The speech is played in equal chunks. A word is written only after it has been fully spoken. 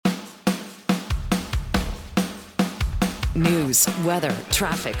News, weather,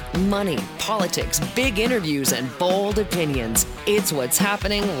 traffic, money, politics, big interviews, and bold opinions. It's what's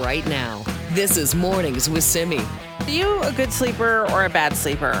happening right now. This is Mornings with Simi. Are you a good sleeper or a bad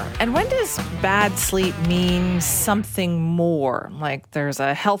sleeper? And when does bad sleep mean something more, like there's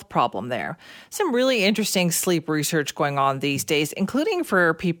a health problem there? Some really interesting sleep research going on these days, including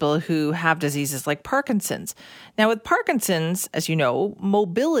for people who have diseases like Parkinson's. Now, with Parkinson's, as you know,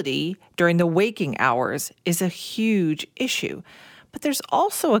 mobility during the waking hours is a huge issue. But there's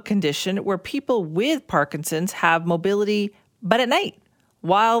also a condition where people with Parkinson's have mobility, but at night,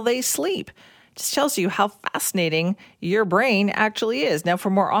 while they sleep. Just tells you how fascinating your brain actually is. Now, for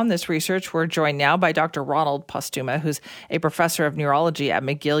more on this research, we're joined now by Dr. Ronald Postuma, who's a professor of neurology at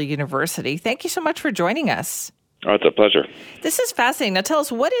McGill University. Thank you so much for joining us. Oh, it's a pleasure. This is fascinating. Now, tell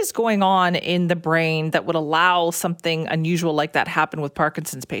us, what is going on in the brain that would allow something unusual like that happen with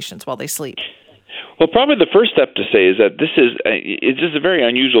Parkinson's patients while they sleep? Well, probably the first step to say is that it's just a very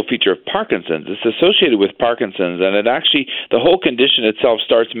unusual feature of Parkinson's. It's associated with Parkinson's, and the whole condition itself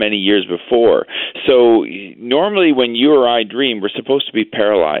starts many years before. So normally when you or I dream, we're supposed to be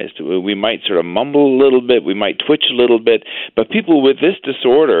paralyzed. We might sort of mumble a little bit, we might twitch a little bit, but people with this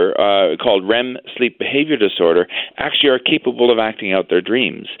disorder, called REM sleep behavior disorder, actually are capable of acting out their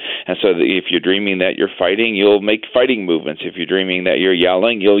dreams. And so if you're dreaming that you're fighting, you'll make fighting movements. If you're dreaming that you're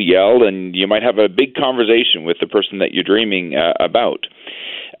yelling, you'll yell, and you might have a big conversation with the person that you're dreaming about.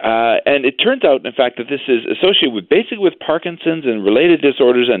 And it turns out, in fact, that this is associated with Parkinson's and related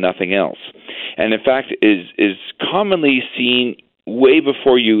disorders and nothing else. And in fact, is commonly seen way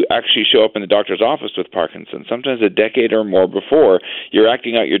before you actually show up in the doctor's office with Parkinson's, sometimes a decade or more before you're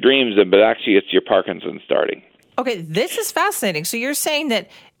acting out your dreams, but actually it's your Parkinson's starting. Okay, this is fascinating. So you're saying that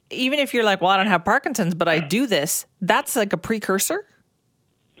even if you're like, well, I don't have Parkinson's, but I do this, that's like a precursor?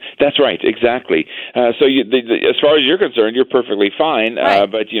 That's right, exactly. So as far as you're concerned, you're perfectly fine. Right.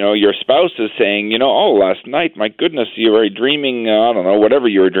 But, your spouse is saying, last night, my goodness, you were dreaming, I don't know, whatever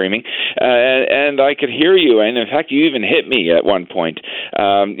you were dreaming. And I could hear you. And in fact, you even hit me at one point.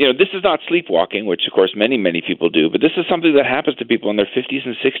 This is not sleepwalking, which of course many, many people do. But this is something that happens to people in their 50s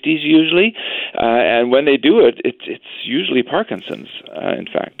and 60s usually. And when they do it, it's usually Parkinson's, in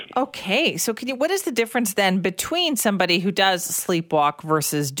fact. Okay. So what is the difference then between somebody who does sleepwalk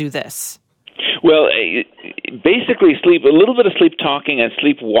versus do this? Well, basically a little bit of sleep talking and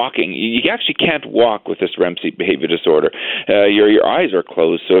sleep walking. You actually can't walk with this REM sleep behavior disorder. Your eyes are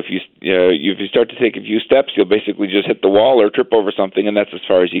closed, so if you start to take a few steps, you'll basically just hit the wall or trip over something, and that's as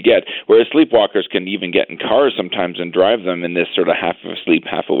far as you get. Whereas sleepwalkers can even get in cars sometimes and drive them in this sort of half asleep,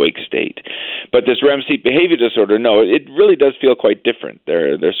 half awake state. But this REM sleep behavior disorder, no, it really does feel quite different.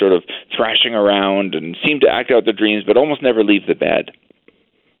 They're sort of thrashing around and seem to act out their dreams, but almost never leave the bed.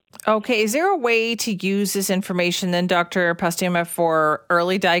 Okay, is there a way to use this information then, Dr. Postuma, for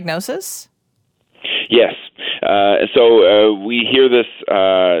early diagnosis? Yes. So we hear this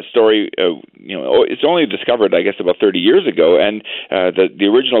story, it's only discovered, I guess, about 30 years ago, and the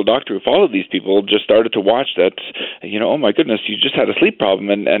original doctor who followed these people just started to watch that, oh my goodness, you just had a sleep problem,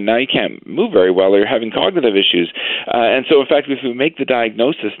 and now you can't move very well, or you're having cognitive issues. And so, in fact, if we make the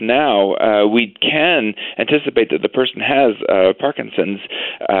diagnosis now, we can anticipate that the person has Parkinson's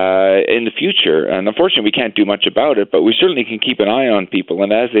in the future. And unfortunately, we can't do much about it, but we certainly can keep an eye on people,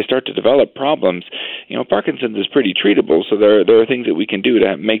 and as they start to develop problems, Parkinson's is pretty treatable, so there are things that we can do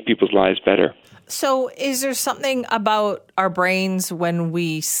to make people's lives better. So is there something about our brains when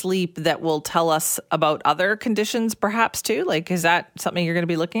we sleep that will tell us about other conditions perhaps too? Like, is that something you're going to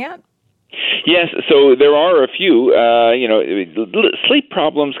be looking at? Yes, so there are a few. Sleep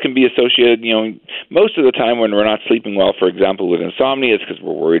problems can be associated, most of the time when we're not sleeping well, for example, with insomnia, it's because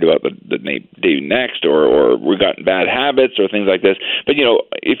we're worried about the day next, or we've gotten bad habits or things like this. But,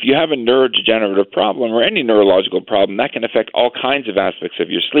 if you have a neurodegenerative problem or any neurological problem, that can affect all kinds of aspects of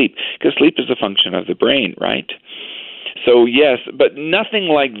your sleep, because sleep is a function of the brain, right? So, yes, but nothing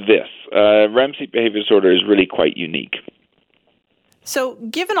like this. REM sleep behavior disorder is really quite unique. So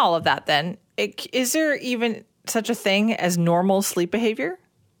given all of that then, is there even such a thing as normal sleep behavior?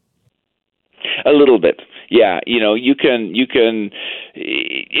 A little bit. Yeah, you can,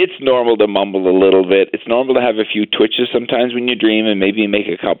 it's normal to mumble a little bit. It's normal to have a few twitches sometimes when you dream and maybe make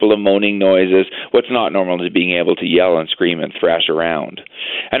a couple of moaning noises. What's not normal is being able to yell and scream and thrash around.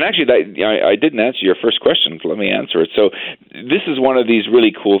 And actually, I didn't answer your first question, so let me answer it. So this is one of these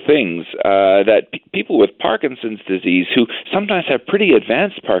really cool things that people with Parkinson's disease, who sometimes have pretty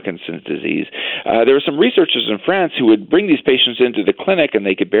advanced Parkinson's disease, there were some researchers in France who would bring these patients into the clinic and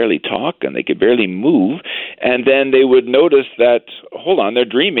they could barely talk and they could barely move. And then they would notice that, hold on, they're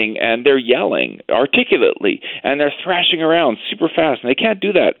dreaming and they're yelling articulately and they're thrashing around super fast, and they can't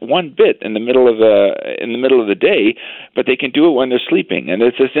do that one bit in the middle of the day, but they can do it when they're sleeping. And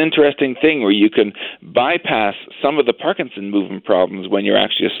it's this interesting thing where you can bypass some of the Parkinson movement problems when you're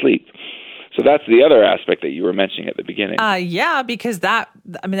actually asleep. So that's the other aspect that you were mentioning at the beginning. Yeah, because I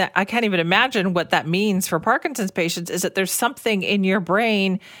can't even imagine what that means for Parkinson's patients, is that there's something in your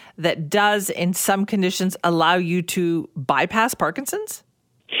brain that does, in some conditions, allow you to bypass Parkinson's?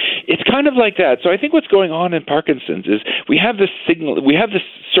 It's kind of like that. So I think what's going on in Parkinson's is we have this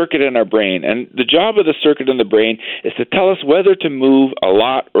circuit in our brain, and the job of the circuit in the brain is to tell us whether to move a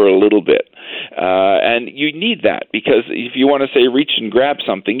lot or a little bit. And you need that, because if you want to, say, reach and grab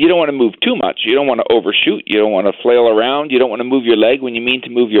something, you don't want to move too much. You don't want to overshoot. You don't want to flail around. You don't want to move your leg when you mean to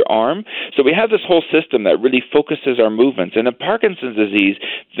move your arm. So we have this whole system that really focuses our movements. And in Parkinson's disease,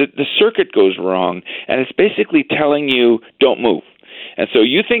 the circuit goes wrong, and it's basically telling you, don't move. And so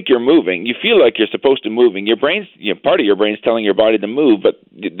you think you're moving, you feel like you're supposed to move, and your brain's, part of your brain's telling your body to move, but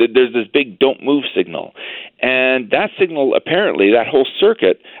there's this big don't move signal. And that signal, apparently, that whole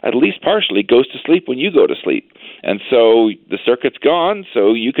circuit, at least partially, goes to sleep when you go to sleep. And so the circuit's gone,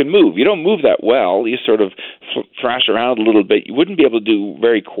 so you can move. You don't move that well. You sort of thrash around a little bit. You wouldn't be able to do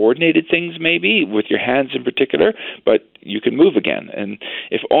very coordinated things, maybe, with your hands in particular, but you can move again. And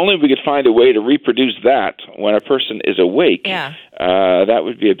if only we could find a way to reproduce that when a person is awake, that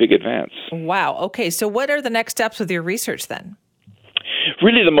would be a big advance. Wow. Okay, so what are the next steps with your research then?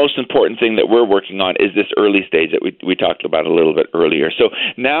 Really, the most important thing that we're working on is this early stage that we talked about a little bit earlier. So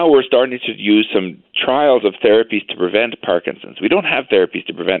now we're starting to use some trials of therapies to prevent Parkinson's. We don't have therapies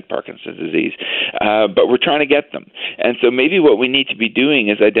to prevent Parkinson's disease, but we're trying to get them. And so maybe what we need to be doing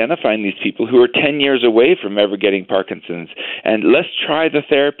is identifying these people who are 10 years away from ever getting Parkinson's, and let's try the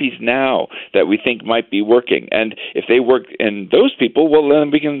therapies now that we think might be working. And if they work in those people, well, then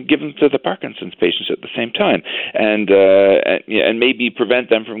we can give them to the Parkinson's patients at the same time, and maybe prevent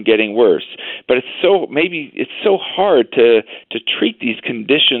them from getting worse. But it's so hard to treat these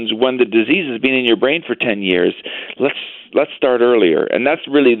conditions when the disease has been in your brain for 10 years. Let's start earlier. And that's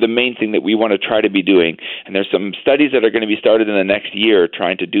really the main thing that we want to try to be doing. And there's some studies that are going to be started in the next year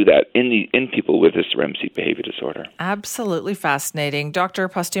trying to do that in people with this REM-sleep behavior disorder. Absolutely fascinating. Dr.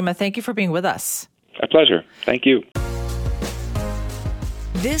 Postuma, thank you for being with us. A pleasure. Thank you.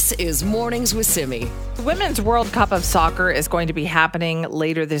 This is Mornings with Simi. The Women's World Cup of Soccer is going to be happening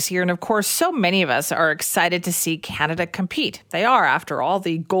later this year. And of course, so many of us are excited to see Canada compete. They are, after all,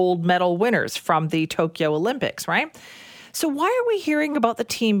 the gold medal winners from the Tokyo Olympics, right? So why are we hearing about the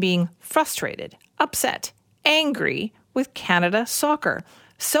team being frustrated, upset, angry with Canada Soccer?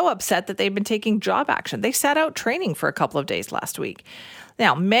 So upset that they've been taking job action. They sat out training for a couple of days last week.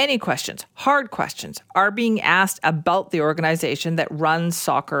 Now, many questions, hard questions, are being asked about the organization that runs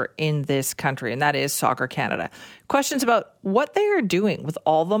soccer in this country, and that is Soccer Canada. Questions about what they are doing with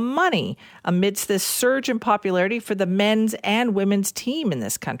all the money amidst this surge in popularity for the men's and women's team in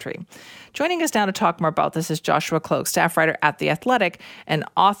this country. Joining us now to talk more about this is Joshua Cloke, staff writer at The Athletic and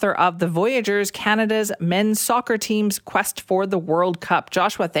author of The Voyagers, Canada's men's soccer team's quest for the World Cup.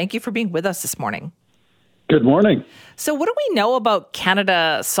 Joshua, thank you for being with us this morning. Good morning. So what do we know about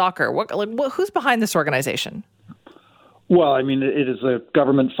Canada Soccer? Who's behind this organization? Well, I mean, it is a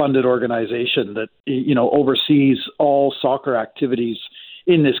government-funded organization that, oversees all soccer activities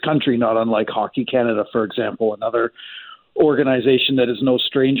in this country, not unlike Hockey Canada, for example, another organization that is no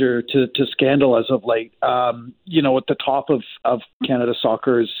stranger to scandal as of late. At the top of Canada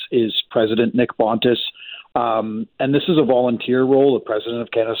Soccer is President Nick Bontis, and this is a volunteer role, the president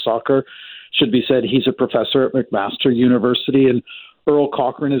of Canada Soccer. Should be said, he's a professor at McMaster University, and Earl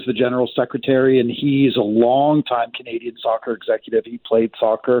Cochrane is the general secretary, and he's a long-time Canadian soccer executive. He played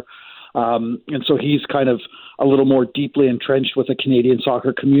soccer, and so he's kind of a little more deeply entrenched with the Canadian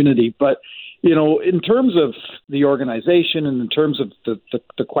soccer community. But, in terms of the organization and in terms of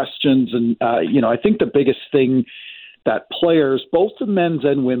the questions, and, I think the biggest thing that players, both the men's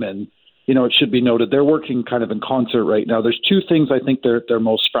and women, it should be noted, they're working kind of in concert right now. There's two things I think they're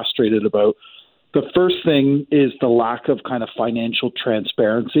most frustrated about. The first thing is the lack of kind of financial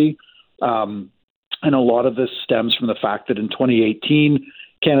transparency. And a lot of this stems from the fact that in 2018,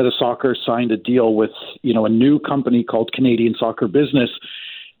 Canada Soccer signed a deal with, a new company called Canadian Soccer Business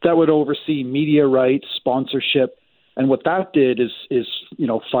that would oversee media rights, sponsorship. And what that did is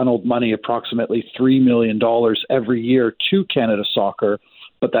funneled money, approximately $3 million every year to Canada Soccer.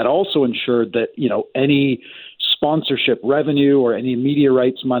 But that also ensured that, any sponsorship revenue or any media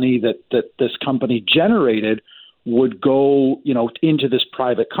rights money that this company generated would go, into this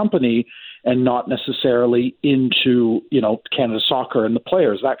private company. and not necessarily into, Canada Soccer and the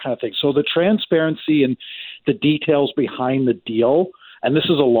players, that kind of thing. So the transparency and the details behind the deal, and this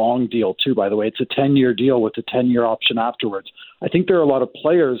is a long deal too, by the way, it's a 10-year deal with a 10-year option afterwards. I think there are a lot of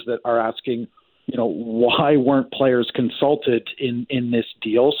players that are asking, why weren't players consulted in this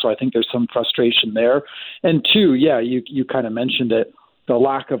deal? So I think there's some frustration there. And two, you kind of mentioned it, the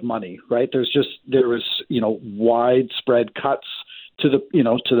lack of money, right? There was widespread cuts to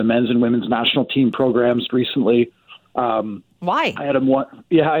the men's and women's national team programs recently. Why? I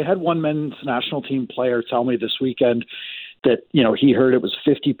had one men's national team player tell me this weekend that, he heard it was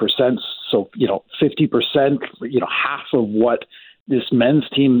 50%. So, 50%, half of what this men's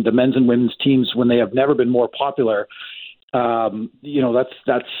team, the men's and women's teams, when they have never been more popular,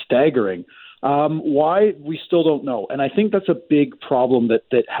 that's staggering. Why? We still don't know. And I think that's a big problem that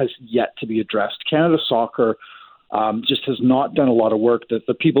has yet to be addressed. Canada Soccer just has not done a lot of work.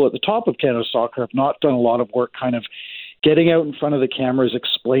 The people at the top of Canada Soccer have not done a lot of work kind of getting out in front of the cameras,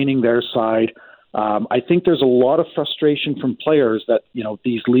 explaining their side. I think there's a lot of frustration from players that,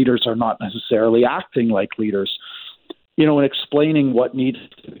 these leaders are not necessarily acting like leaders, and explaining what needs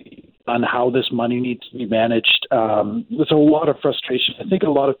to be done, how this money needs to be managed. There's a lot of frustration. I think a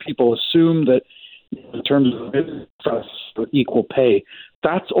lot of people assume that in terms of equal pay,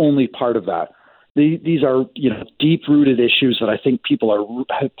 that's only part of that. These are, deep-rooted issues that I think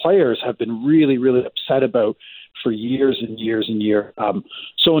players have been really, really upset about for years and years and years.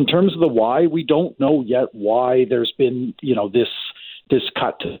 So in terms of the why, we don't know yet why there's been, this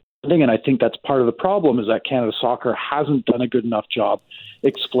cut to funding, and I think that's part of the problem is that Canada Soccer hasn't done a good enough job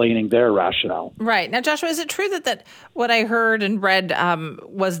explaining their rationale. Right. Now, Joshua, is it true that what I heard and read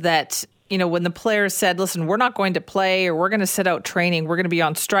was that, when the players said, listen, we're not going to play or we're going to sit out training, we're going to be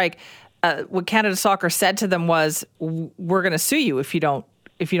on strike, what Canada Soccer said to them was, we're going to sue you if you don't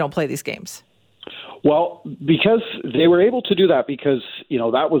play these games? Well, because they were able to do that because,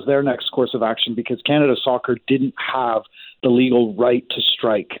 that was their next course of action because Canada Soccer didn't have the legal right to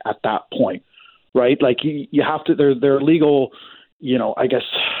strike at that point, right? Like you have to, there are legal, I guess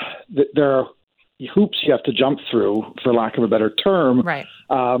there are hoops you have to jump through, for lack of a better term, right?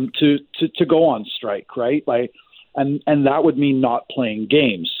 To go on strike, right? And that would mean not playing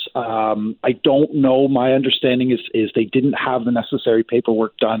games. I don't know. My understanding is they didn't have the necessary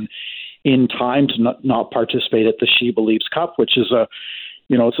paperwork done in time to not participate at the She Believes Cup, which is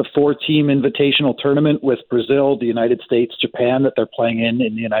it's a 4-team invitational tournament with Brazil, the United States, Japan that they're playing in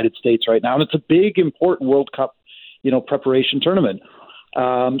the United States right now. And it's a big, important World Cup, preparation tournament.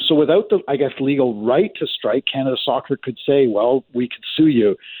 So without the, I guess, legal right to strike, Canada Soccer could say, well, we could sue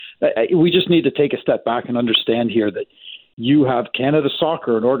you. We just need to take a step back and understand here that you have Canada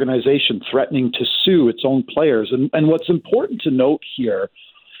Soccer, an organization threatening to sue its own players. And what's important to note here,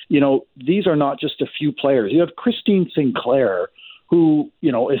 these are not just a few players. You have Christine Sinclair, who,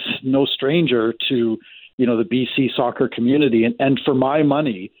 is no stranger to, the BC soccer community. And for my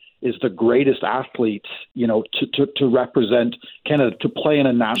money, is the greatest athlete, to represent Canada, to play in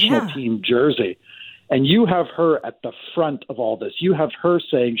a national team jersey. And you have her at the front of all this. You have her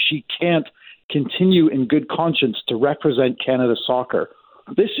saying she can't continue in good conscience to represent Canada Soccer.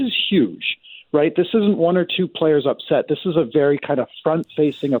 This is huge, right? This isn't one or two players upset. This is a very kind of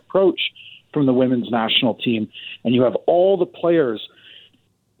front-facing approach from the women's national team. And you have all the players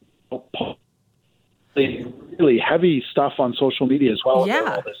really heavy stuff on social media as well.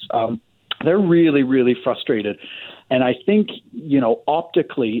 Yeah. All this. They're really, really frustrated. And I think,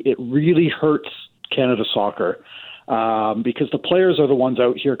 optically, it really hurts Canada Soccer because the players are the ones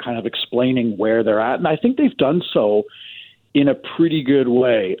out here kind of explaining where they're at. And I think they've done so in a pretty good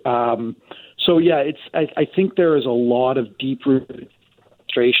way. I think there is a lot of deep-rooted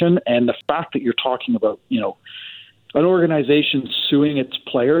frustration. And the fact that you're talking about, an organization suing its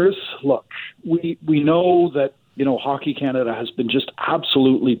players, look, we know that, Hockey Canada has been just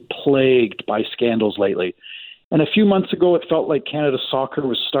absolutely plagued by scandals lately. And a few months ago, it felt like Canada Soccer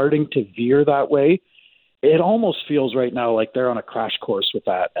was starting to veer that way. It almost feels right now like they're on a crash course with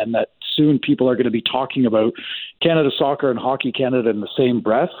that, and that soon people are going to be talking about Canada Soccer and Hockey Canada in the same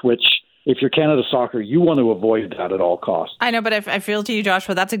breath, which, if you're Canada Soccer, you want to avoid that at all costs. I know, but I feel to you,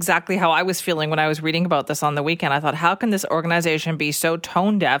 Joshua, that's exactly how I was feeling when I was reading about this on the weekend. I thought, how can this organization be so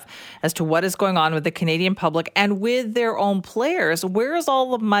tone deaf as to what is going on with the Canadian public and with their own players? Where is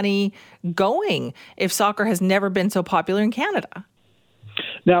all the money going if soccer has never been so popular in Canada?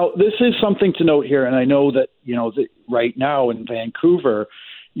 Now, this is something to note here, and I know that, that right now in Vancouver,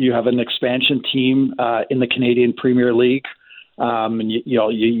 you have an expansion team in the Canadian Premier League. And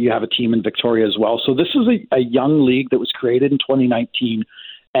you have a team in Victoria as well. So this is a young league that was created in 2019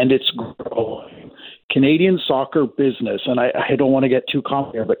 and it's growing. Canadian Soccer Business, and I don't want to get too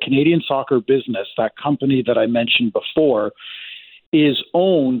complicated, but Canadian Soccer Business, that company that I mentioned before, is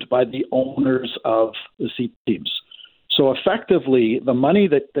owned by the owners of the CP teams. So effectively, the money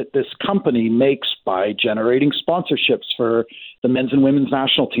that this company makes by generating sponsorships for the men's and women's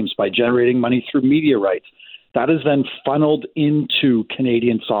national teams, by generating money through media rights, that is then funneled into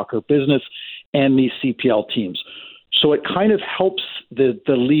Canadian Soccer Business and these CPL teams. So it kind of helps the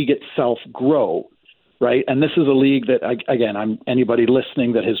league itself grow, right? And this is a league that, again, anybody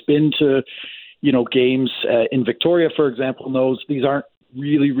listening that has been to, games in Victoria, for example, knows these aren't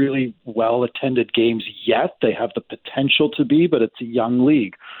really, really well-attended games yet. They have the potential to be, but it's a young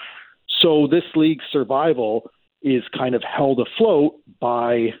league. So this league's survival is kind of held afloat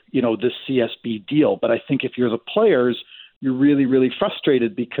by, this CSB deal. But I think if you're the players, you're really, really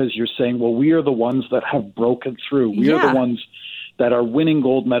frustrated because you're saying, well, we are the ones that have broken through. We are the ones that are winning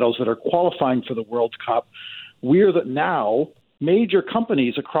gold medals, that are qualifying for the World Cup. We are now major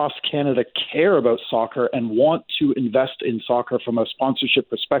companies across Canada care about soccer and want to invest in soccer from a sponsorship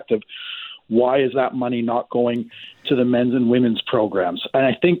perspective. Why is that money not going to the men's and women's programs? And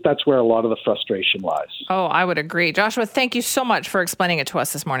I think that's where a lot of the frustration lies. Oh, I would agree. Joshua, thank you so much for explaining it to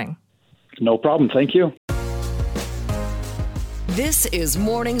us this morning. No problem. Thank you. This is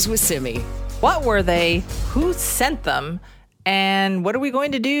Mornings with Simi. What were they? Who sent them? And what are we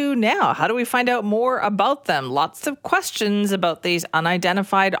going to do now? How do we find out more about them? Lots of questions about these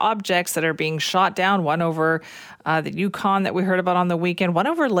unidentified objects that are being shot down. One over the Yukon that we heard about on the weekend. One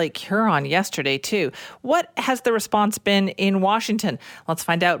over Lake Huron yesterday, too. What has the response been in Washington? Let's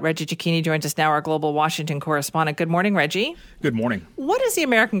find out. Reggie Cicchini joins us now, our global Washington correspondent. Good morning, Reggie. Good morning. What is the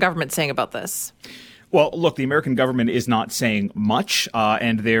American government saying about this? Well, look, the American government is not saying much,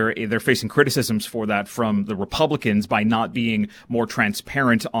 and they're facing criticisms for that from the Republicans by not being more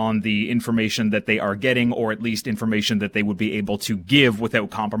transparent on the information that they are getting, or at least information that they would be able to give without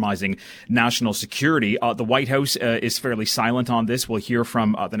compromising national security. The White House is fairly silent on this. We'll hear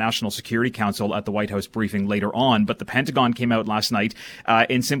from the National Security Council at the White House briefing later on, but the Pentagon came out last night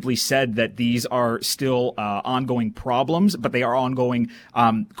and simply said that these are still ongoing problems, but they are ongoing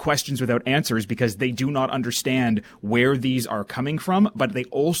questions without answers because they do not understand where these are coming from, but they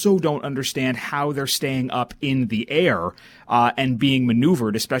also don't understand how they're staying up in the air and being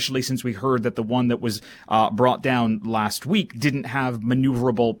maneuvered, especially since we heard that the one that was brought down last week didn't have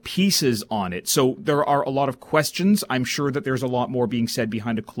maneuverable pieces on it. So there are a lot of questions. I'm sure that there's a lot more being said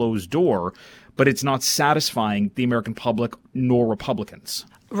behind a closed door, but it's not satisfying the American public nor Republicans.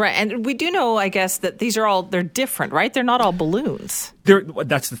 Right. And we do know, I guess, that they're different, right? They're not all balloons.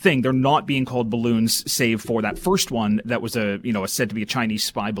 That's the thing. They're not being called balloons, save for that first one that was said to be a Chinese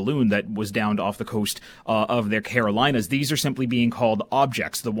spy balloon that was downed off the coast of their Carolinas. These are simply being called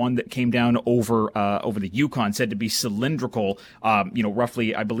objects. The one that came down over the Yukon said to be cylindrical,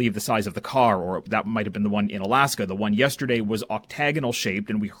 roughly, I believe, the size of the car, or that might have been the one in Alaska. The one yesterday was octagonal shaped,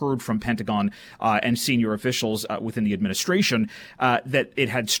 and we heard from Pentagon and senior officials within the administration that it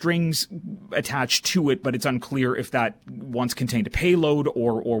had strings attached to it, but it's unclear if that once contained a payload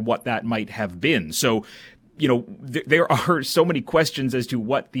or what that might have been. So, there are so many questions as to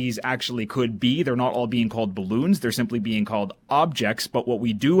what these actually could be. They're not all being called balloons. They're simply being called objects. But what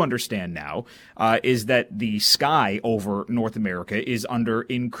we do understand now is that the sky over North America is under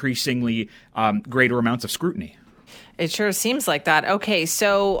increasingly greater amounts of scrutiny. It sure seems like that. Okay,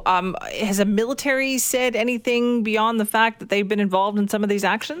 so has the military said anything beyond the fact that they've been involved in some of these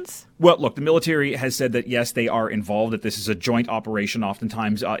actions? Well, look, the military has said that, yes, they are involved, that this is a joint operation,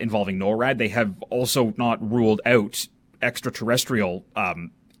 oftentimes involving NORAD. They have also not ruled out extraterrestrial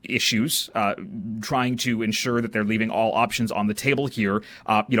issues, trying to ensure that they're leaving all options on the table here.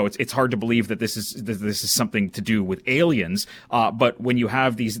 It's hard to believe that this is something to do with aliens. But when you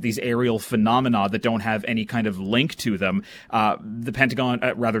have these aerial phenomena that don't have any kind of link to them, the Pentagon,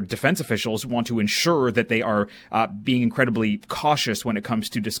 defense officials want to ensure that they are being incredibly cautious when it comes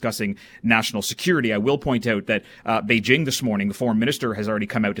to discussing national security. I will point out that Beijing this morning, the foreign minister has already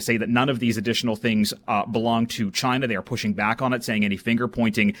come out to say that none of these additional things belong to China. They are pushing back on it, saying any finger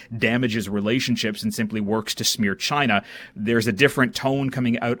pointing damages relationships and simply works to smear China. There's a different tone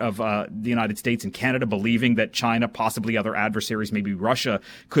coming out of the United States and Canada, believing that China, possibly other adversaries, maybe Russia,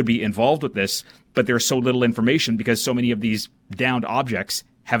 could be involved with this. But there's so little information because so many of these downed objects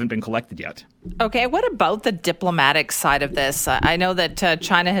haven't been collected yet. Okay, what about the diplomatic side of this? I know that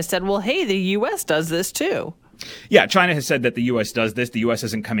China has said, well, hey, the U.S. does this too. Yeah, China has said that the U.S. does this. The U.S.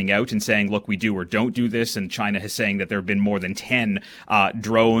 isn't coming out and saying, look, we do or don't do this. And China is saying that there have been more than 10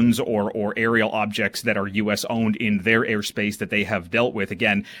 drones or aerial objects that are U.S. owned in their airspace that they have dealt with.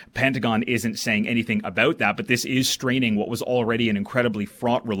 Again, Pentagon isn't saying anything about that, but this is straining what was already an incredibly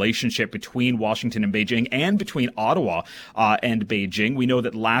fraught relationship between Washington and Beijing and between Ottawa and Beijing. We know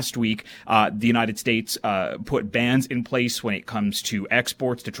that last week the United States put bans in place when it comes to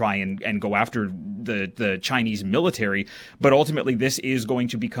exports to try and go after the Chinese military, but ultimately this is going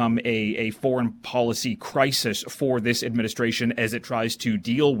to become a foreign policy crisis for this administration as it tries to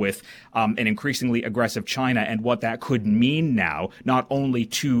deal with an increasingly aggressive China and what that could mean now, not only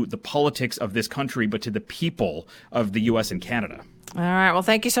to the politics of this country, but to the people of the U.S. and Canada. All right. Well,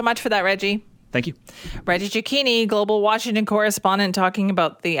 thank you so much for that, Reggie. Thank you. Reggie Cecchini, Global Washington correspondent, talking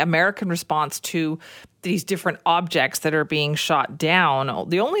about the American response to these different objects that are being shot down.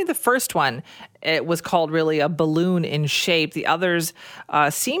 The first one, it was called really a balloon in shape. The others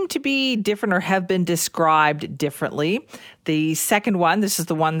seem to be different or have been described differently. The second one, this is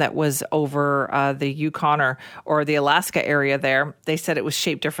the one that was over the Yukon or the Alaska area there. They said it was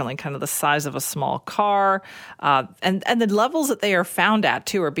shaped differently, kind of the size of a small car. And the levels that they are found at,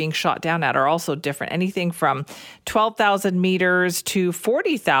 too, or being shot down at are also different. Anything from 12,000 meters to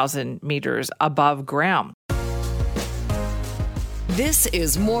 40,000 meters above ground. This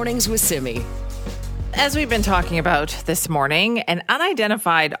is Mornings with Simi. As we've been talking about this morning, an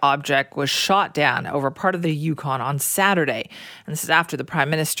unidentified object was shot down over part of the Yukon on Saturday. And this is after the Prime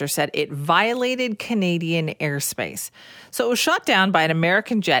Minister said it violated Canadian airspace. So it was shot down by an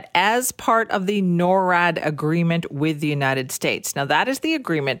American jet as part of the NORAD agreement with the United States. Now, that is the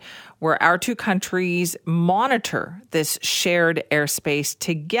agreement where our two countries monitor this shared airspace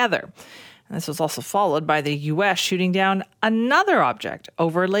together. This was also followed by the U.S. shooting down another object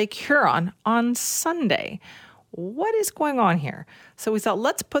over Lake Huron on Sunday. What is going on here? So we thought,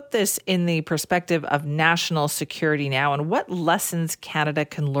 let's put this in the perspective of national security now and what lessons Canada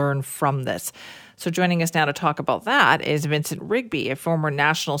can learn from this. So joining us now to talk about that is Vincent Rigby, a former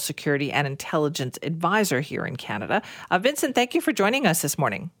national security and intelligence advisor here in Canada. Vincent, thank you for joining us this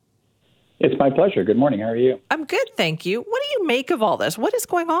morning. It's my pleasure. Good morning. How are you? I'm good, thank you. What do you make of all this? What is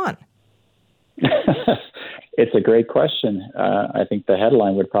going on? It's a great question. I think the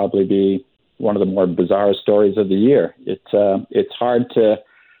headline would probably be one of the more bizarre stories of the year. It's hard to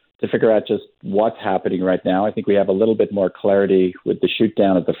figure out just what's happening right now. I think we have a little bit more clarity with the shoot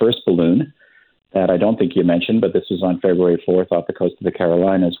down of the first balloon that I don't think you mentioned, but this was on February 4th off the coast of the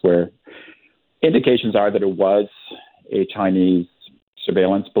Carolinas, where indications are that it was a Chinese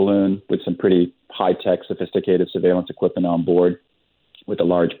surveillance balloon with some pretty high-tech, sophisticated surveillance equipment on board with a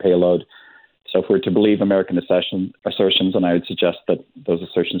large payload. So if we're to believe American assertions, and I would suggest that those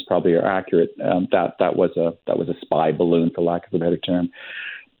assertions probably are accurate, that was a spy balloon, for lack of a better term.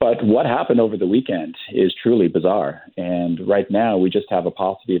 But what happened over the weekend is truly bizarre. And right now, we just have a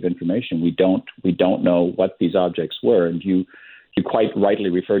paucity of information. We don't know what these objects were. And you quite rightly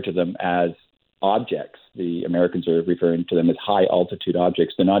referred to them as objects. The Americans are referring to them as high altitude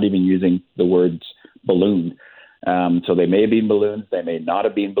objects. They're not even using the words balloon. So they may have been balloons, they may not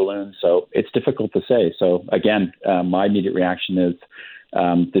have been balloons. So it's difficult to say. So again, my immediate reaction is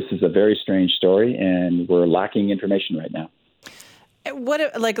this is a very strange story, and we're lacking information right now.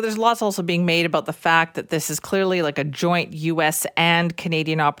 There's lots also being made about the fact that this is clearly like a joint U.S. and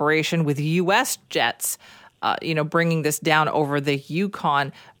Canadian operation with U.S. jets, bringing this down over the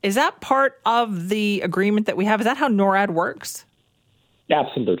Yukon. Is that part of the agreement that we have? Is that how NORAD works?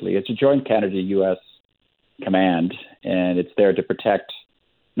 Absolutely. It's a joint Canada-U.S. command, and it's there to protect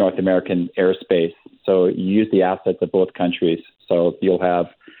North American airspace. So you use the assets of both countries. So you'll have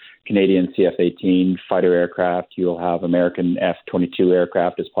Canadian CF-18 fighter aircraft. You'll have American F-22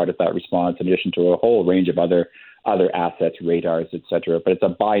 aircraft as part of that response, in addition to a whole range of other assets, radars, etc. But it's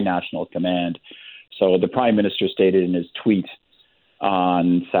a binational command. So the Prime Minister stated in his tweet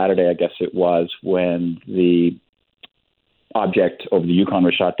on Saturday, I guess it was, when the object over the Yukon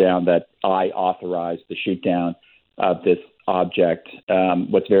was shot down, that I authorized the shoot down of this object.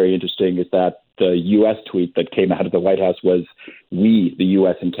 What's very interesting is that the U.S. tweet that came out of the White House was we, the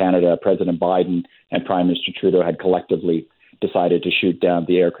U.S. and Canada, President Biden and Prime Minister Trudeau had collectively decided to shoot down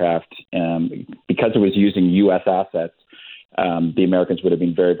the aircraft. Because it was using U.S. assets, the Americans would have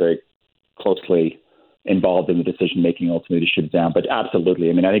been very, very closely involved in the decision-making ultimately to shoot it down. But absolutely,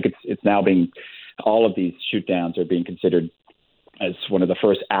 I mean, I think it's now being, all of these shoot downs are being considered as one of the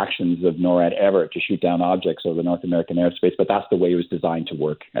first actions of NORAD ever to shoot down objects over North American airspace, but that's the way it was designed to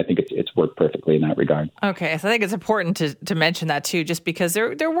work. I think it's worked perfectly in that regard. Okay, so I think it's important to mention that too, just because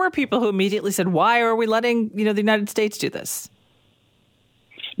there were people who immediately said, why are we letting the United States do this?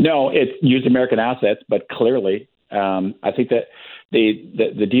 No, it's used American assets, but clearly I think that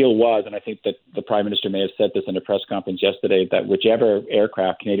the deal was, and I think that the Prime Minister may have said this in a press conference yesterday, that whichever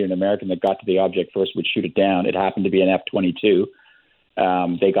aircraft, Canadian and American, that got to the object first would shoot it down. It happened to be an F-22.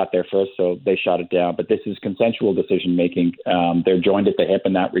 They got there first, so they shot it down. But this is consensual decision-making. They're joined at the hip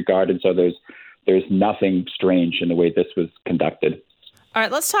in that regard, and so there's nothing strange in the way this was conducted. All right,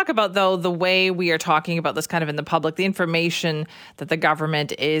 let's talk about, though, the way we are talking about this kind of in the public, the information that the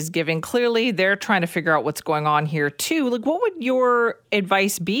government is giving. Clearly, they're trying to figure out what's going on here, too. Like, what would your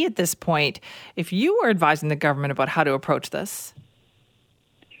advice be at this point if you were advising the government about how to approach this?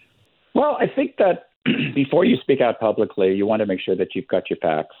 Well, I think that before you speak out publicly, you want to make sure that you've got your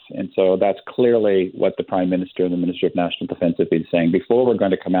facts. And so that's clearly what the Prime Minister and the Minister of National Defence have been saying. Before we're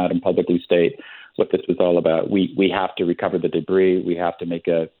going to come out and publicly state what this was all about, we have to recover the debris. We have to make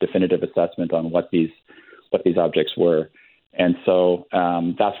a definitive assessment on what these objects were. And so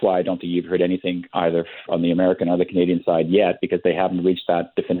that's why I don't think you've heard anything either on the American or the Canadian side yet, because they haven't reached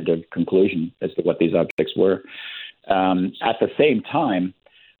that definitive conclusion as to what these objects were. At the same time,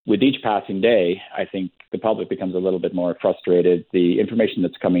 with each passing day, I think the public becomes a little bit more frustrated. The information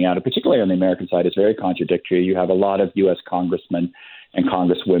that's coming out, particularly on the American side, is very contradictory. You have a lot of U.S. congressmen and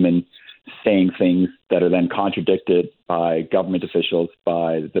congresswomen saying things that are then contradicted by government officials,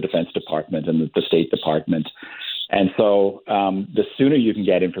 by the Defense Department and the State Department. And so the sooner you can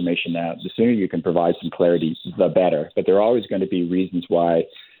get information out, the sooner you can provide some clarity, the better. But there are always going to be reasons why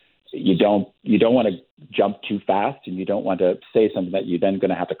you don't want to jump too fast, and you don't want to say something that you're then going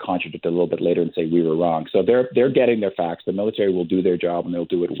to have to contradict a little bit later and say we were wrong. So they're getting their facts. The military will do their job, and they'll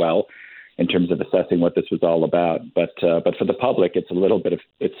do it well in terms of assessing what this was all about. But for the public, it's a little bit of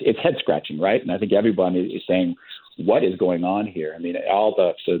it's head scratching, right? And I think everyone is saying, what is going on here? I mean, all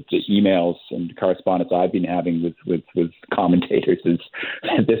the emails and correspondence I've been having with commentators is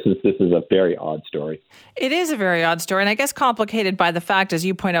this is a very odd story. It is a very odd story, and I guess complicated by the fact, as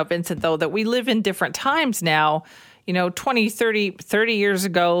you point out, Vincent, though, that we live in different times now. 20, 30 years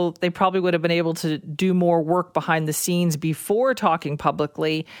ago, they probably would have been able to do more work behind the scenes before talking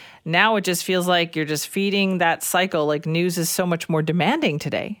publicly. Now it just feels like you're just feeding that cycle. Like, news is so much more demanding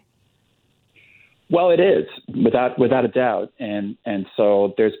today. Well, it is, without a doubt. And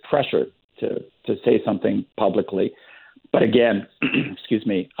so there's pressure to say something publicly. But again, excuse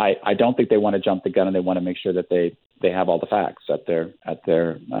me, I don't think they want to jump the gun, and they want to make sure that they have all the facts at their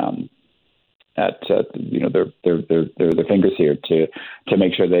fingers here to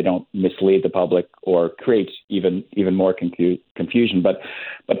make sure they don't mislead the public or create even more confusion. But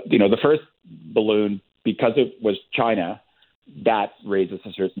the first balloon, because it was China, that raises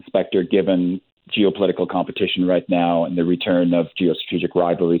a certain specter given geopolitical competition right now and the return of geostrategic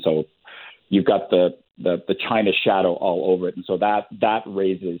rivalry. So you've got the China shadow all over it. And so that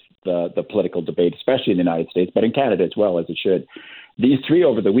raises the political debate, especially in the United States, but in Canada as well, as it should. These three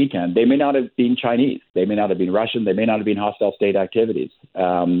over the weekend, they may not have been Chinese. They may not have been Russian. They may not have been hostile state activities.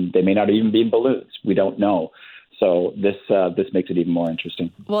 They may not have even been balloons. We don't know. So this makes it even more interesting.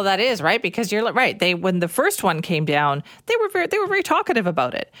 Well, that is right, because you're right. When the first one came down, they were very talkative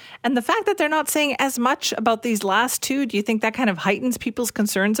about it. And the fact that they're not saying as much about these last two, do you think that kind of heightens people's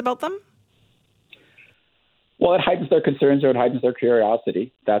concerns about them? Well, it heightens their concerns, or it heightens their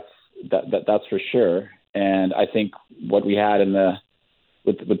curiosity. That's for sure. And I think what we had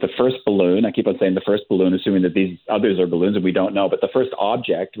with the first balloon, I keep on saying the first balloon, assuming that these others are balloons, and we don't know. But the first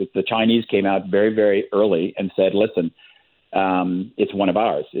object, with the Chinese, came out very, very early and said, "Listen, it's one of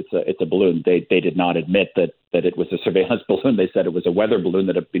ours. It's a balloon." They did not admit that it was a surveillance balloon. They said it was a weather balloon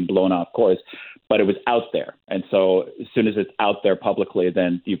that had been blown off course, but it was out there. And so as soon as it's out there publicly,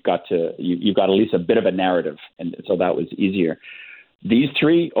 then you've got at least a bit of a narrative, and so that was easier. These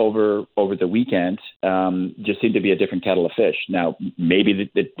three over the weekend just seem to be a different kettle of fish. Now,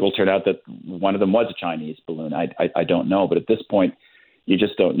 maybe it will turn out that one of them was a Chinese balloon. I don't know. But at this point, you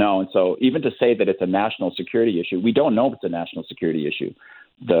just don't know. And so even to say that it's a national security issue, we don't know if it's a national security issue.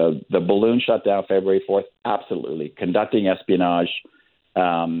 The balloon shut down February 4th, absolutely. Conducting espionage,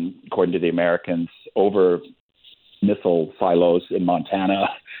 according to the Americans, over missile silos in Montana.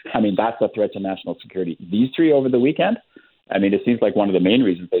 I mean, that's a threat to national security. These three over the weekend, I mean, it seems like one of the main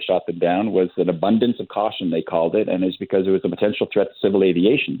reasons they shot them down was an abundance of caution, they called it, and it's because it was a potential threat to civil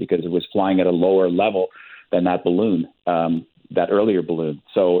aviation because it was flying at a lower level than that balloon, that earlier balloon.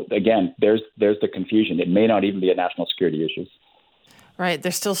 So again, there's the confusion. It may not even be a national security issue. Right.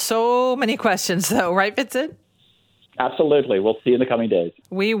 There's still so many questions, though. Right, Vincent? Absolutely. We'll see you in the coming days.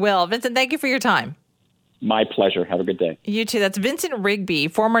 We will. Vincent, thank you for your time. My pleasure. Have a good day. You too. That's Vincent Rigby,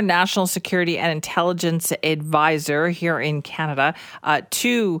 former National Security and Intelligence Advisor here in Canada.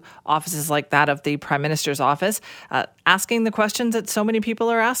 Two offices like that of the Prime Minister's office, asking the questions that so many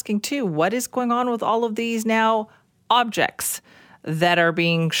people are asking too. What is going on with all of these now objects that are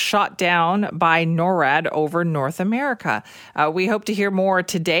being shot down by NORAD over North America? We hope to hear more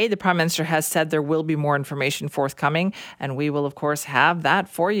today. The Prime Minister has said there will be more information forthcoming, and we will, of course, have that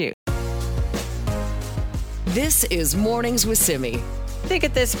for you. This is Mornings with Simi. I think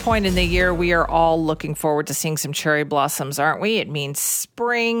at this point in the year, we are all looking forward to seeing some cherry blossoms, aren't we? It means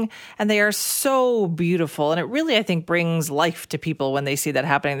spring, and they are so beautiful. And it really, I think, brings life to people when they see that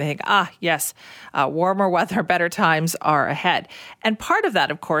happening. They think, yes, warmer weather, better times are ahead. And part of that,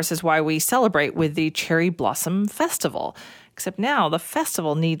 of course, is why we celebrate with the Cherry Blossom Festival. Except now the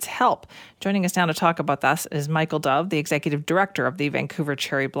festival needs help. Joining us now to talk about that is Michael Dove, the Executive Director of the Vancouver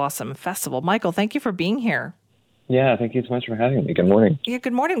Cherry Blossom Festival. Michael, thank you for being here. Yeah, thank you so much for having me. Good morning. Yeah,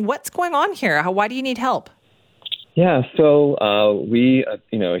 good morning. What's going on here? Why do you need help? Yeah, so we,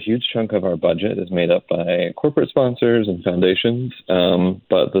 a huge chunk of our budget is made up by corporate sponsors and foundations.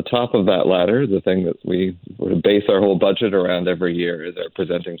 But the top of that ladder, the thing that we base our whole budget around every year, is our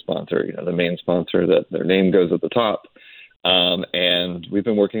presenting sponsor, the main sponsor that their name goes at the top. And we've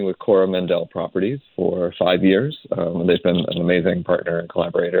been working with Coromandel Properties for 5 years. They've been an amazing partner and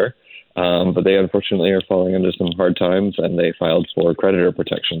collaborator. But they unfortunately are falling into some hard times, and they filed for creditor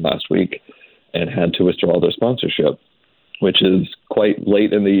protection last week and had to withdraw their sponsorship, which is quite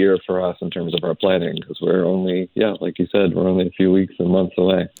late in the year for us in terms of our planning, because we're only, like you said, we're only a few weeks and months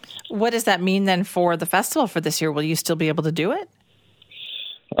away. What does that mean then for the festival for this year? Will you still be able to do it?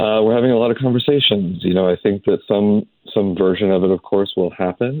 We're having a lot of conversations. I think that some version of it, of course, will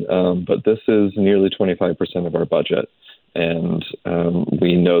happen, but this is nearly 25% of our budget. And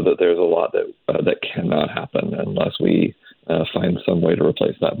we know that there's a lot that cannot happen unless we find some way to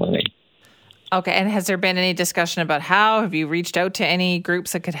replace that money. Okay. And has there been any discussion about how? Have you reached out to any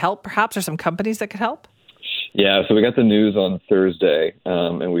groups that could help, perhaps, or some companies that could help? Yeah, so we got the news on Thursday,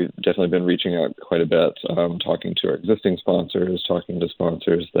 and we've definitely been reaching out quite a bit, talking to our existing sponsors, talking to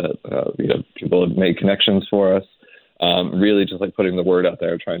sponsors that people have made connections for us. Really just like putting the word out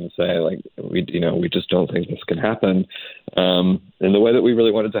there, trying to say, we just don't think this can happen in the way that we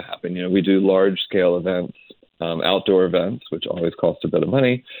really want it to happen. We do large scale events, outdoor events, which always cost a bit of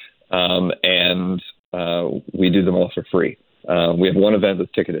money. And we do them all for free. We have one event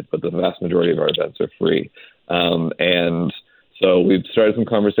that's ticketed, but the vast majority of our events are free. And so we've started some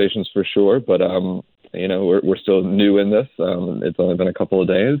conversations for sure, but, we're still new in this. It's only been a couple of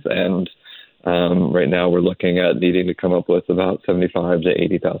days, and right now we're looking at needing to come up with about $75,000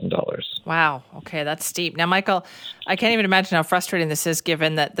 to $80,000. Wow. Okay, that's steep. Now, Michael, I can't even imagine how frustrating this is,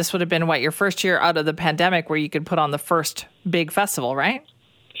 given that this would have been, your first year out of the pandemic where you could put on the first big festival, right?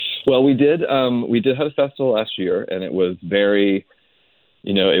 Well, we did have a festival last year, and it was very,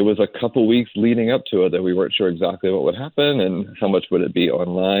 it was a couple weeks leading up to it that we weren't sure exactly what would happen and how much would it be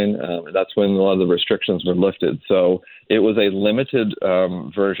online. That's when a lot of the restrictions were lifted. So it was a limited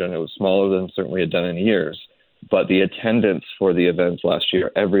version. It was smaller than certainly had done in years. But the attendance for the events last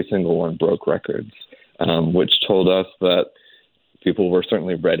year, every single one broke records, which told us that people were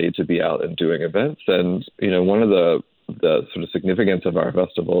certainly ready to be out and doing events. And, one of the sort of significance of our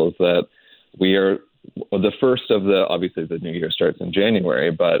festival is that we are the first of obviously the new year starts in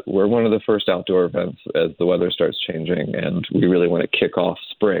January, but we're one of the first outdoor events as the weather starts changing, and we really want to kick off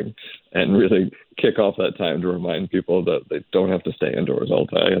spring and really kick off that time to remind people that they don't have to stay indoors all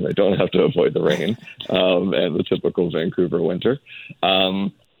day and they don't have to avoid the rain and the typical Vancouver winter.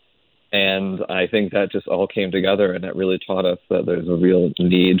 And I think that just all came together, and it really taught us that there's a real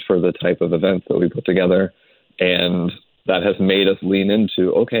need for the type of events that we put together. And that has made us lean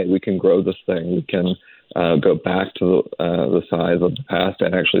into, okay, we can grow this thing. We can go back to the size of the past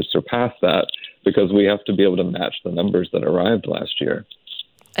and actually surpass that, because we have to be able to match the numbers that arrived last year.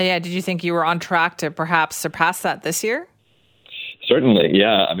 Yeah. Did you think you were on track to perhaps surpass that this year? Certainly,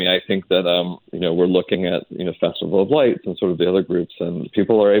 yeah. I mean, I think that, we're looking at, Festival of Lights and sort of the other groups, and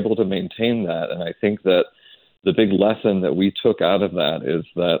people are able to maintain that. And I think that the big lesson that we took out of that is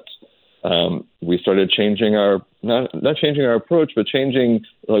that we started changing not changing our approach, but changing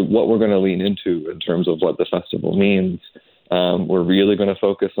what we're going to lean into in terms of what the festival means. We're really going to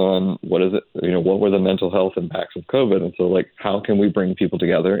focus on what were the mental health impacts of COVID? And so how can we bring people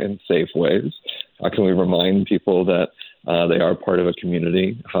together in safe ways? How can we remind people that they are part of a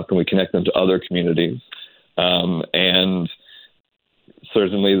community? How can we connect them to other communities? And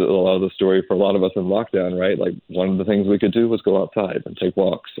certainly a lot of the story for a lot of us in lockdown, right? Like one of the things we could do was go outside and take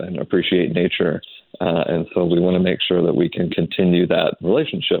walks and appreciate nature. And so we want to make sure that we can continue that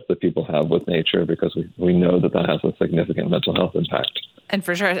relationship that people have with nature, because we know that has a significant mental health impact. And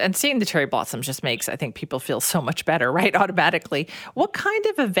for sure. And seeing the cherry blossoms just makes, I think, people feel so much better, right? Automatically. What kind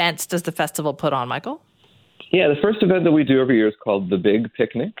of events does the festival put on, Michael? Yeah, the first event that we do every year is called The Big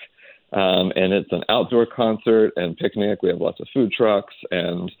Picnic. And it's an outdoor concert and picnic. We have lots of food trucks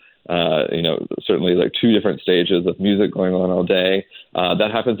and, certainly like 2 different stages of music going on all day.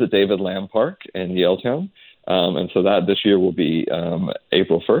 That happens at David Lamb Park in Yaletown. And so that this year will be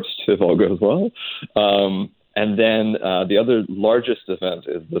April 1st, if all goes well. And then the other largest event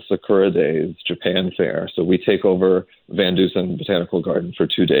is the Sakura Days Japan Fair. So we take over Van Dusen Botanical Garden for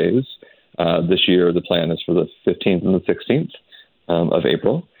 2 days. This year, the plan is for the 15th and the 16th of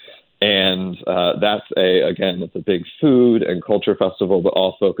April. And it's a big food and culture festival, but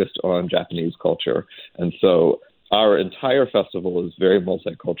all focused on Japanese culture. And so our entire festival is very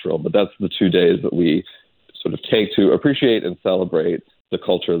multicultural, but that's the 2 days that we sort of take to appreciate and celebrate the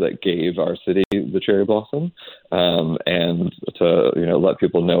culture that gave our city the cherry blossom, and to let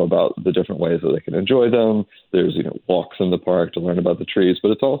people know about the different ways that they can enjoy them. There's walks in the park to learn about the trees,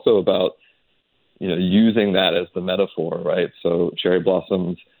 but it's also about using that as the metaphor, right? So cherry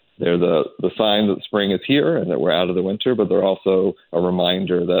blossoms, they're the sign that spring is here and that we're out of the winter, but they're also a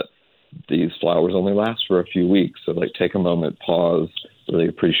reminder that these flowers only last for a few weeks. So take a moment, pause, really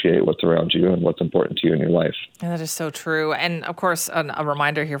appreciate what's around you and what's important to you in your life. And that is so true. And of course, a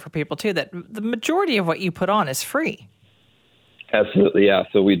reminder here for people too, that the majority of what you put on is free. Absolutely, yeah.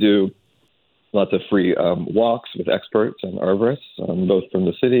 So we do lots of free walks with experts and arborists, both from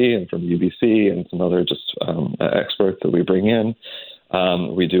the city and from UBC and some other experts that we bring in.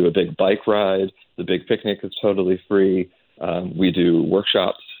 We do a big bike ride. The Big Picnic is totally free. We do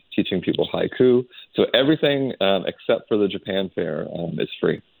workshops teaching people haiku. So everything except for the Japan Fair is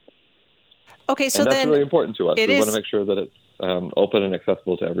free. Okay, so and that's then really important to us. We want to make sure that it's open and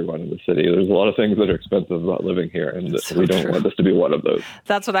accessible to everyone in the city. There's a lot of things that are expensive about living here, and we don't want this to be one of those.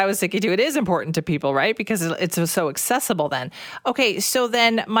 That's what I was thinking too. It is important to people, right? Because it's so accessible then. Okay, so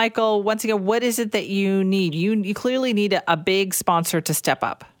then, Michael, once again, what is it that you need? You clearly need a big sponsor to step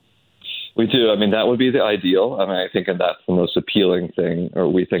up. We do. I mean, that would be the ideal. I mean, I think that's the most appealing thing, or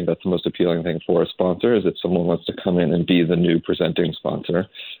we think that's the most appealing thing for a sponsor, is if someone wants to come in and be the new presenting sponsor.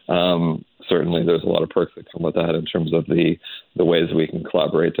 Certainly, there's a lot of perks that come with that in terms of the ways we can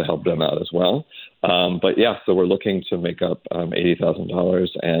collaborate to help them out as well. But yeah, so we're looking to make up $80,000,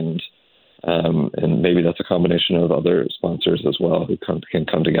 and maybe that's a combination of other sponsors as well who can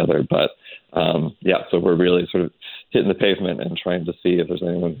come together. But so we're really sort of hitting the pavement and trying to see if there's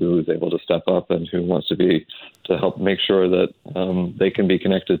anyone who is able to step up and who wants to help make sure that they can be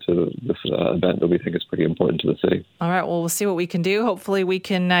connected to this event that we think is pretty important to the city. All right. Well, we'll see what we can do. Hopefully we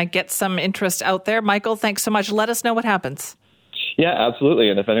can get some interest out there. Michael, thanks so much. Let us know what happens. Yeah, absolutely.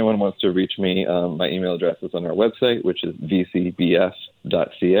 And if anyone wants to reach me, my email address is on our website, which is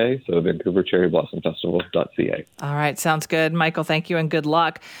vcbf.ca, so VancouverCherryBlossomFestival.ca. All right. Sounds good. Michael, thank you and good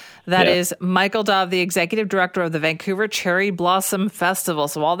luck. That is Michael Dove, the executive director of the Vancouver Cherry Blossom Festival.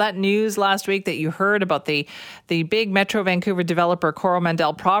 So all that news last week that you heard about the big Metro Vancouver developer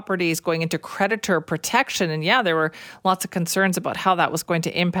Coromandel Properties going into creditor protection. And there were lots of concerns about how that was going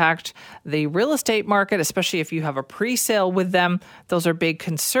to impact the real estate market, especially if you have a pre-sale with them. Those are big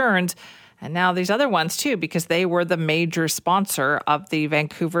concerns. And now these other ones too, because they were the major sponsor of the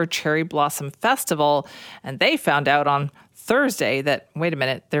Vancouver Cherry Blossom Festival. And they found out on Thursday that, wait a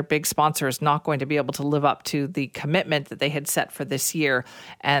minute, their big sponsor is not going to be able to live up to the commitment that they had set for this year.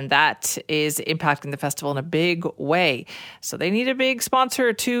 And that is impacting the festival in a big way. So they need a big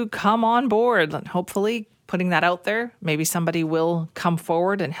sponsor to come on board. And hopefully putting that out there, maybe somebody will come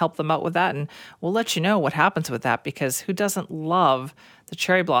forward and help them out with that. And we'll let you know what happens with that, because who doesn't love the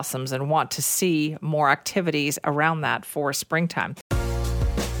cherry blossoms and want to see more activities around that for springtime.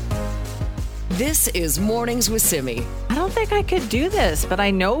 This is Mornings with Simi. I don't think I could do this, but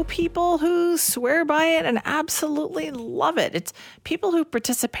I know people who swear by it and absolutely love it. It's people who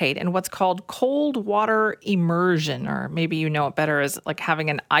participate in what's called cold water immersion, or maybe you know it better as like having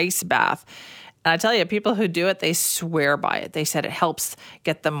an ice bath. And I tell you, people who do it, they swear by it. They said it helps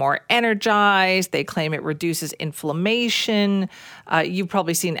get them more energized. They claim it reduces inflammation. You've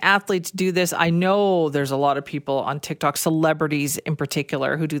probably seen athletes do this. I know there's a lot of people on TikTok, celebrities in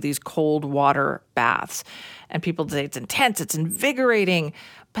particular, who do these cold water baths. And people say it's intense, it's invigorating.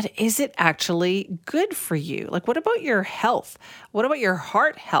 But is it actually good for you? Like, what about your health? What about your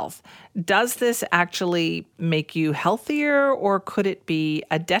heart health? Does this actually make you healthier, or could it be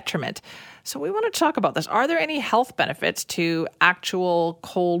a detriment? So we want to talk about this. Are there any health benefits to actual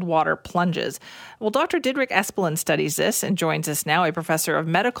cold water plunges? Well, Dr. Didrik Espeland studies this and joins us now, a professor of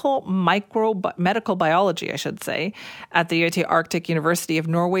medical biology, at the UiT Arctic University of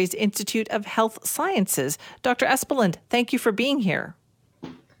Norway's Institute of Health Sciences. Dr. Espeland, thank you for being here.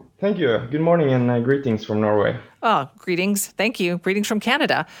 Thank you. Good morning and greetings from Norway. Oh, greetings. Thank you. Greetings from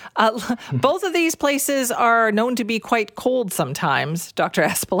Canada. Both of these places are known to be quite cold sometimes, Dr.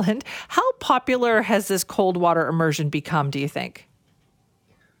 Espeland. How popular has this cold water immersion become, do you think?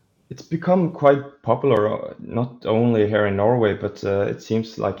 It's become quite popular, not only here in Norway, but it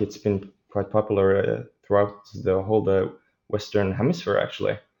seems like it's been quite popular throughout the whole Western Hemisphere,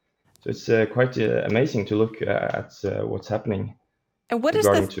 actually. So it's quite amazing to look at what's happening. And what is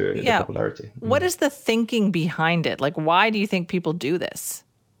the popularity? What is the thinking behind it? Like, why do you think people do this?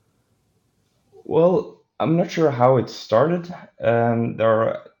 Well, I'm not sure how it started. There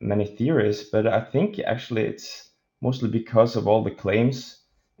are many theories, but I think actually it's mostly because of all the claims.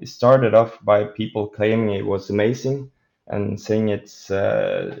 It started off by people claiming it was amazing and saying it's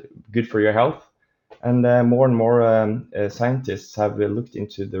good for your health. And more scientists have looked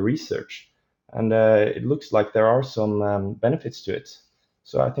into the research. And it looks like there are some benefits to it.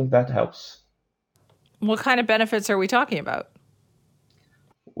 So I think that helps. What kind of benefits are we talking about?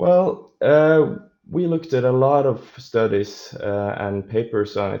 Well, we looked at a lot of studies and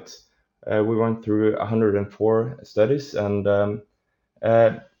papers on it. We went through 104 studies, and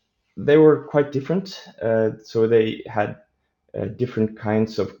they were quite different. So they had different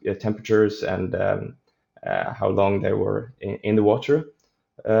kinds of temperatures and how long they were in the water.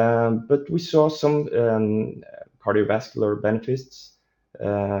 But we saw some cardiovascular benefits,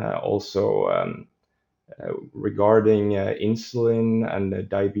 also regarding insulin and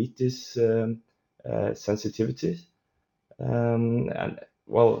diabetes sensitivity, and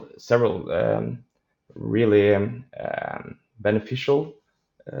well, several really beneficial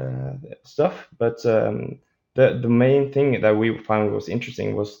stuff. But the main thing that we found was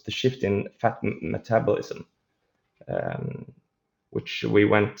interesting was the shift in fat metabolism. Which we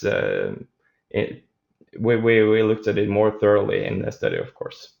went we looked at it more thoroughly in the study, of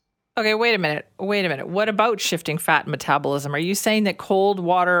course. Okay, wait a minute. What about shifting fat metabolism? Are you saying that cold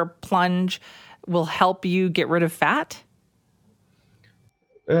water plunge will help you get rid of fat?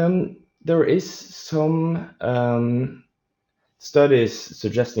 There is some studies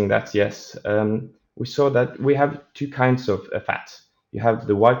suggesting that, yes. We saw that we have two kinds of fat. You have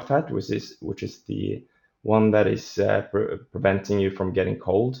the white fat, which is the one that is preventing you from getting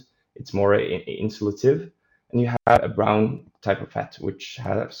cold. It's more insulative. And you have a brown type of fat, which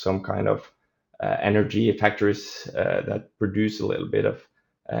have some kind of energy factories that produce a little bit of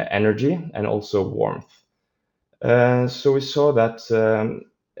energy and also warmth. So we saw that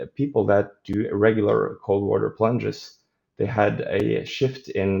people that do regular cold water plunges, they had a shift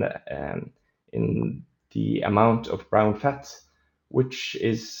in the amount of brown fat, which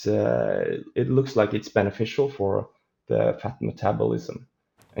is, it looks like it's beneficial for the fat metabolism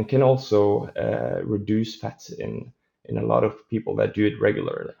and can also reduce fat in a lot of people that do it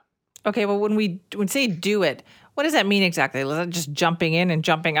regularly. Okay, well, when we say do it, what does that mean exactly? Is that just jumping in and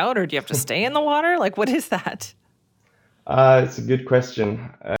jumping out, or do you have to stay in the water? Like, what is that? It's a good question.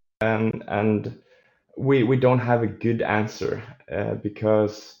 And we don't have a good answer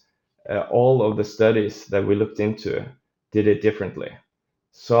because all of the studies that we looked into did it differently.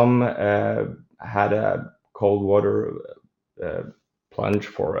 Some had a cold water plunge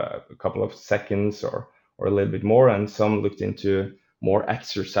for a couple of seconds or a little bit more, and some looked into more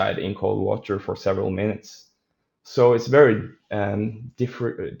exercise in cold water for several minutes. So it's very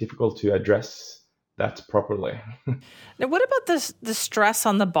difficult to address that properly. Now, what about the stress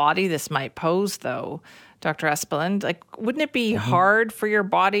on the body this might pose, though, Dr. Espeland? Like, wouldn't it be hard for your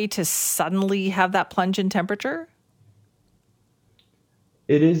body to suddenly have that plunge in temperature?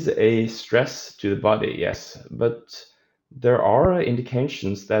 It is a stress to the body, yes, but there are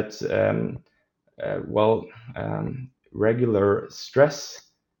indications that regular stress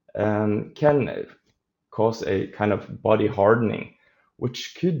can cause a kind of body hardening,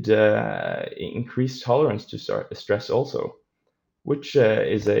 which could increase tolerance to stress also, which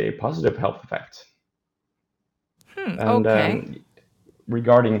is a positive health effect. Okay.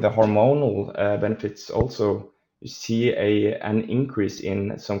 Regarding the hormonal benefits also, you see an increase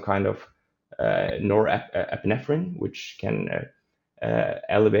in some kind of norepinephrine, which can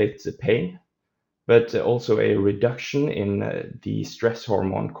elevate the pain, but also a reduction in the stress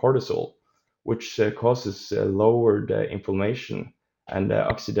hormone cortisol, which causes lowered inflammation and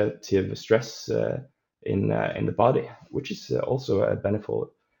oxidative stress in the body, which is also a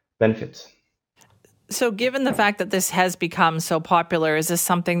benefit. So given the fact that this has become so popular, is this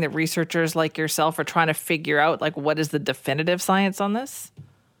something that researchers like yourself are trying to figure out? Like, what is the definitive science on this?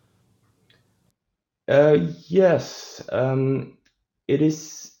 Yes, it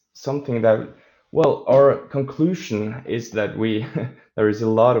is something that, well, our conclusion is that there is a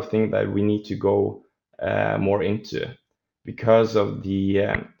lot of things that we need to go more into because of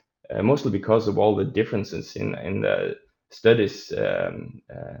mostly because of all the differences in the studies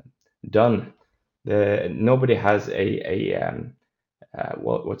done. Nobody has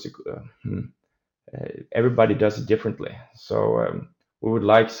everybody does it differently. So we would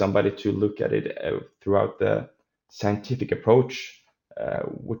like somebody to look at it throughout the scientific approach,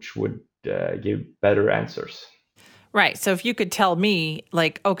 which would give better answers. Right. So if you could tell me,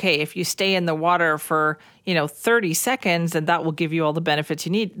 like, okay, if you stay in the water for, 30 seconds, and that will give you all the benefits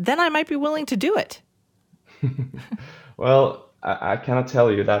you need, then I might be willing to do it. Well, I cannot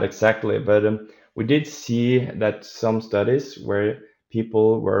tell you that exactly, but we did see that some studies where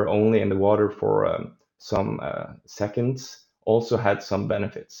people were only in the water for some seconds also had some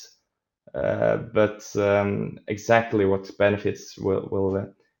benefits. But exactly what benefits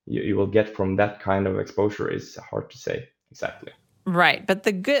you will get from that kind of exposure is hard to say exactly. Right. But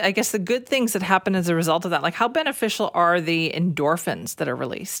the good things that happen as a result of that, like how beneficial are the endorphins that are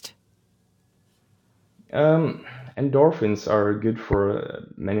released? Endorphins are good for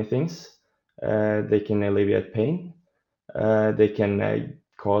many things. They can alleviate pain. They can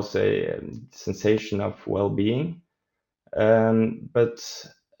cause a sensation of well-being. But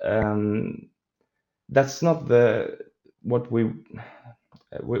that's not what we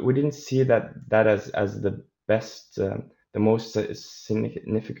didn't see that as the best, the most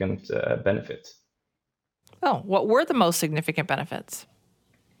significant benefit. Oh, what were the most significant benefits?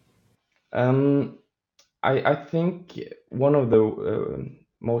 I think one of the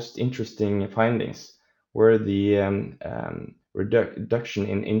most interesting findings were the reduction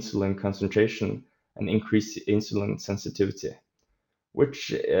in insulin concentration and increased insulin sensitivity,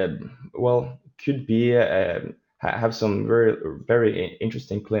 which could be have some very very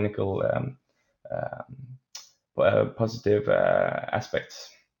interesting clinical positive aspects.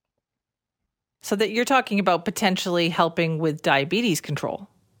 So that you're talking about potentially helping with diabetes control.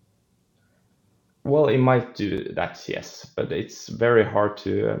 Well, it might do that, yes, but it's very hard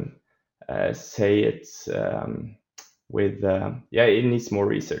to say it's it needs more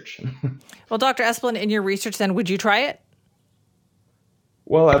research. Well, Dr. Espeland, in your research then, would you try it?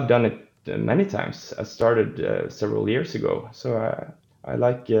 Well, I've done it many times. I started several years ago, so I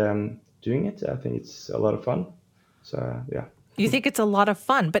like doing it. I think it's a lot of fun. So, yeah. You think it's a lot of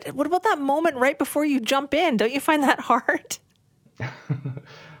fun, but what about that moment right before you jump in? Don't you find that hard?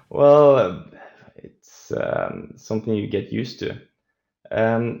 Well, it's something you get used to.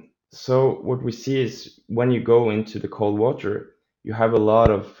 So what we see is when you go into the cold water, you have a lot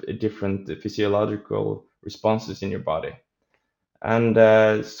of different physiological responses in your body. And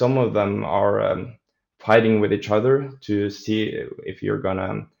some of them are fighting with each other to see if you're going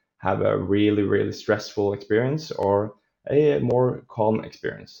to have a really, really stressful experience or a more calm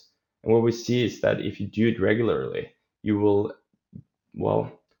experience. And what we see is that if you do it regularly, you will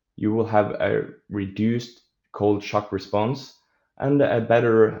have a reduced cold shock response and a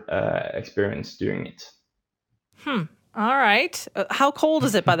better experience doing it. All right. How cold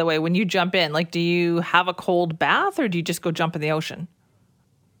is it, by the way, when you jump in? Like, do you have a cold bath or do you just go jump in the ocean?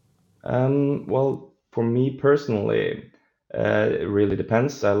 Well, for me personally, it really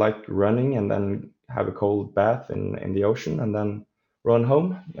depends. I like running and then have a cold bath in the ocean and then run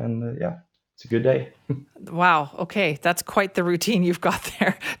home. And it's a good day. Wow. Okay. That's quite the routine you've got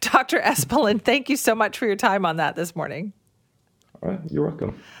there. Dr. Espeland, thank you so much for your time on that this morning. All right, you're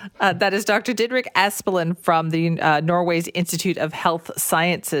welcome. That is Dr. Didrik Espeland from the Norway's Institute of Health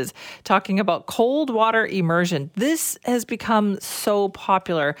Sciences talking about cold water immersion. This has become so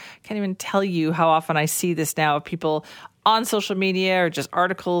popular. Can't even tell you how often I see this now of people on social media or just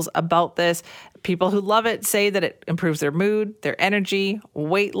articles about this. People who love it say that it improves their mood, their energy,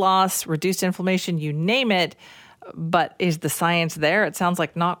 weight loss, reduced inflammation, you name it. But is the science there? It sounds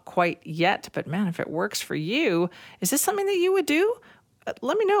like not quite yet, but man, if it works for you, is this something that you would do?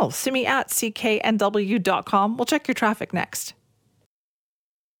 Let me know. Simi at cknw.com. We'll check your traffic next.